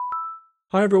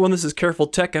Hi everyone, this is Careful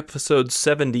Tech episode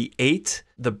 78.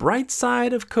 The bright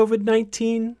side of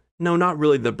COVID-19? No, not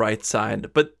really the bright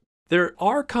side, but there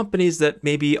are companies that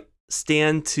maybe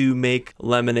stand to make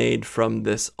lemonade from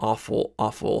this awful,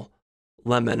 awful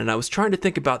lemon. And I was trying to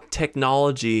think about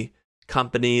technology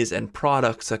companies and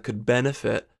products that could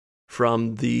benefit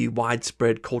from the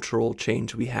widespread cultural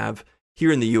change we have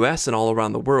here in the US and all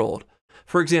around the world.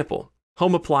 For example,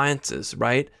 home appliances,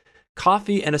 right?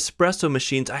 Coffee and espresso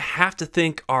machines, I have to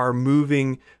think, are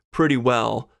moving pretty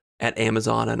well at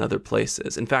Amazon and other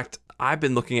places. In fact, I've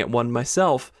been looking at one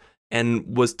myself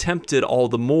and was tempted all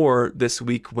the more this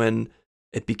week when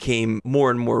it became more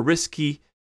and more risky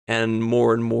and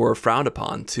more frowned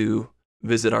upon to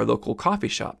visit our local coffee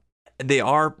shop. They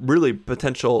are really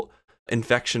potential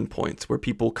infection points where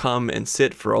people come and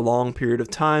sit for a long period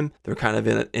of time. They're kind of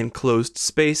in an enclosed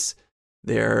space.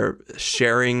 They're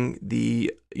sharing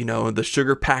the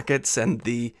sugar packets and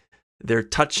they're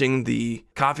touching the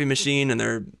coffee machine,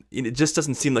 and it just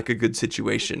doesn't seem like a good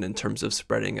situation in terms of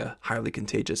spreading a highly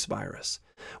contagious virus.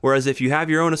 Whereas if you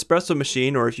have your own espresso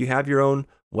machine, or if you have your own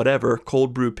whatever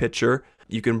cold brew pitcher,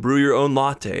 you can brew your own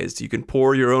lattes, you can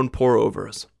pour your own pour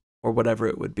overs, or whatever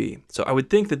it would be. So I would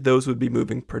think that those would be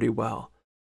moving pretty well.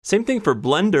 Same thing for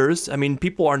blenders. I mean,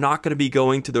 people are not going to be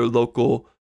going to their local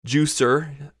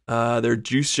juicer, their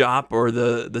juice shop, or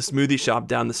the smoothie shop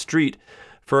down the street.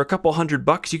 For a couple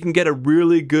 $100, you can get a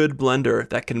really good blender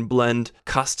that can blend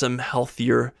custom,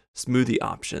 healthier smoothie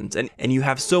options. And you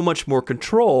have so much more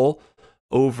control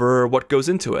over what goes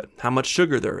into it, how much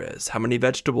sugar there is, how many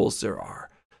vegetables there are.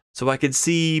 So I could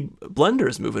see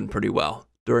blenders moving pretty well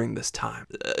during this time.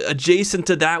 Adjacent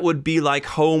to that would be like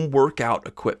home workout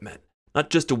equipment, not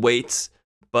just weights,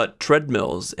 but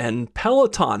treadmills and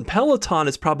Peloton. Peloton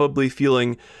is probably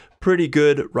feeling pretty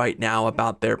good right now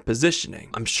about their positioning.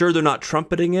 I'm sure they're not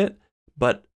trumpeting it,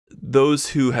 but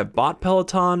those who have bought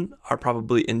Peloton are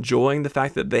probably enjoying the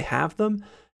fact that they have them,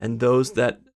 and those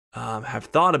that have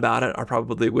thought about it are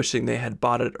probably wishing they had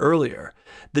bought it earlier.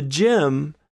 The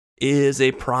gym is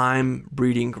a prime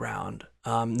breeding ground.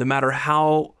 No matter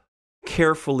how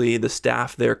carefully the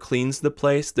staff there cleans the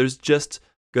place, there's just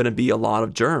going to be a lot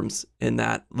of germs in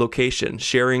that location.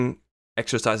 Sharing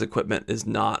exercise equipment is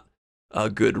not a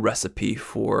good recipe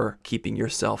for keeping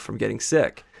yourself from getting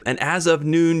sick. And as of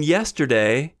noon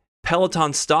yesterday,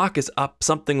 Peloton stock is up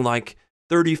something like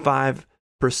 35%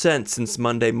 since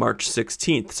Monday, March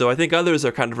 16th. So I think others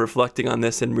are kind of reflecting on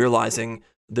this and realizing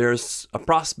there's a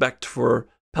prospect for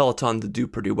Peloton to do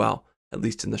pretty well, at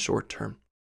least in the short term.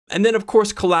 And then, of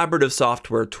course, collaborative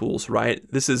software tools, right?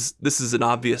 This is an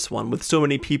obvious one. With so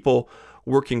many people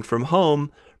working from home,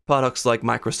 products like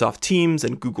Microsoft Teams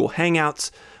and Google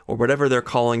Hangouts, or whatever they're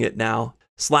calling it now,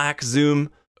 Slack,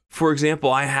 Zoom. For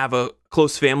example, I have a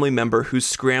close family member who's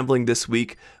scrambling this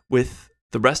week with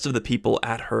the rest of the people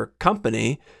at her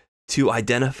company to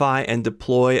identify and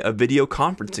deploy a video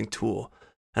conferencing tool.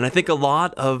 And I think a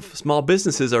lot of small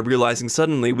businesses are realizing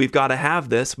suddenly we've got to have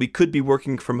this. We could be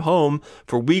working from home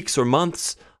for weeks or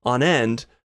months on end,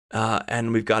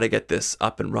 and we've got to get this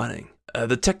up and running.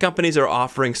 The tech companies are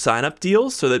offering sign-up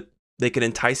deals so that they can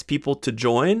entice people to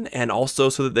join, and also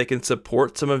so that they can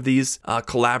support some of these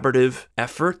collaborative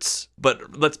efforts.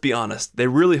 But let's be honest, they're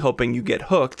really hoping you get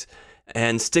hooked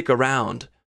and stick around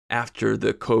after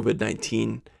the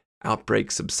COVID-19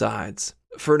 outbreak subsides.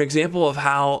 For an example of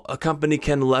how a company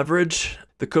can leverage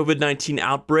the COVID-19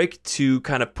 outbreak to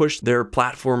kind of push their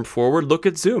platform forward, look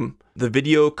at Zoom, the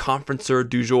video conferencer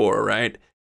du jour, right?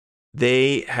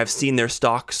 They have seen their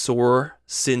stock soar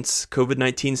since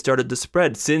COVID-19 started to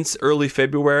spread. Since early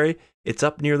February, it's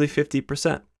up nearly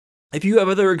 50%. If you have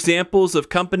other examples of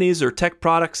companies or tech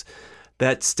products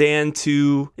that stand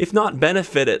to, if not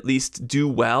benefit, at least do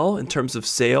well in terms of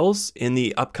sales in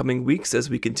the upcoming weeks as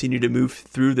we continue to move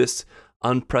through this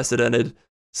unprecedented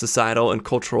societal and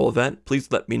cultural event,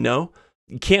 please let me know.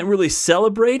 You can't really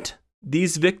celebrate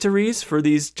these victories for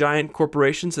these giant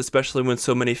corporations, especially when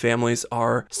so many families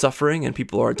are suffering and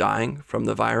people are dying from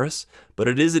the virus. But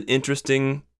it is an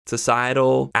interesting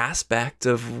societal aspect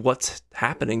of what's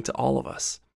happening to all of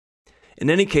us. In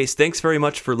any case, thanks very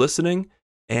much for listening,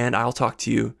 and I'll talk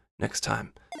to you next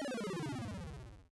time.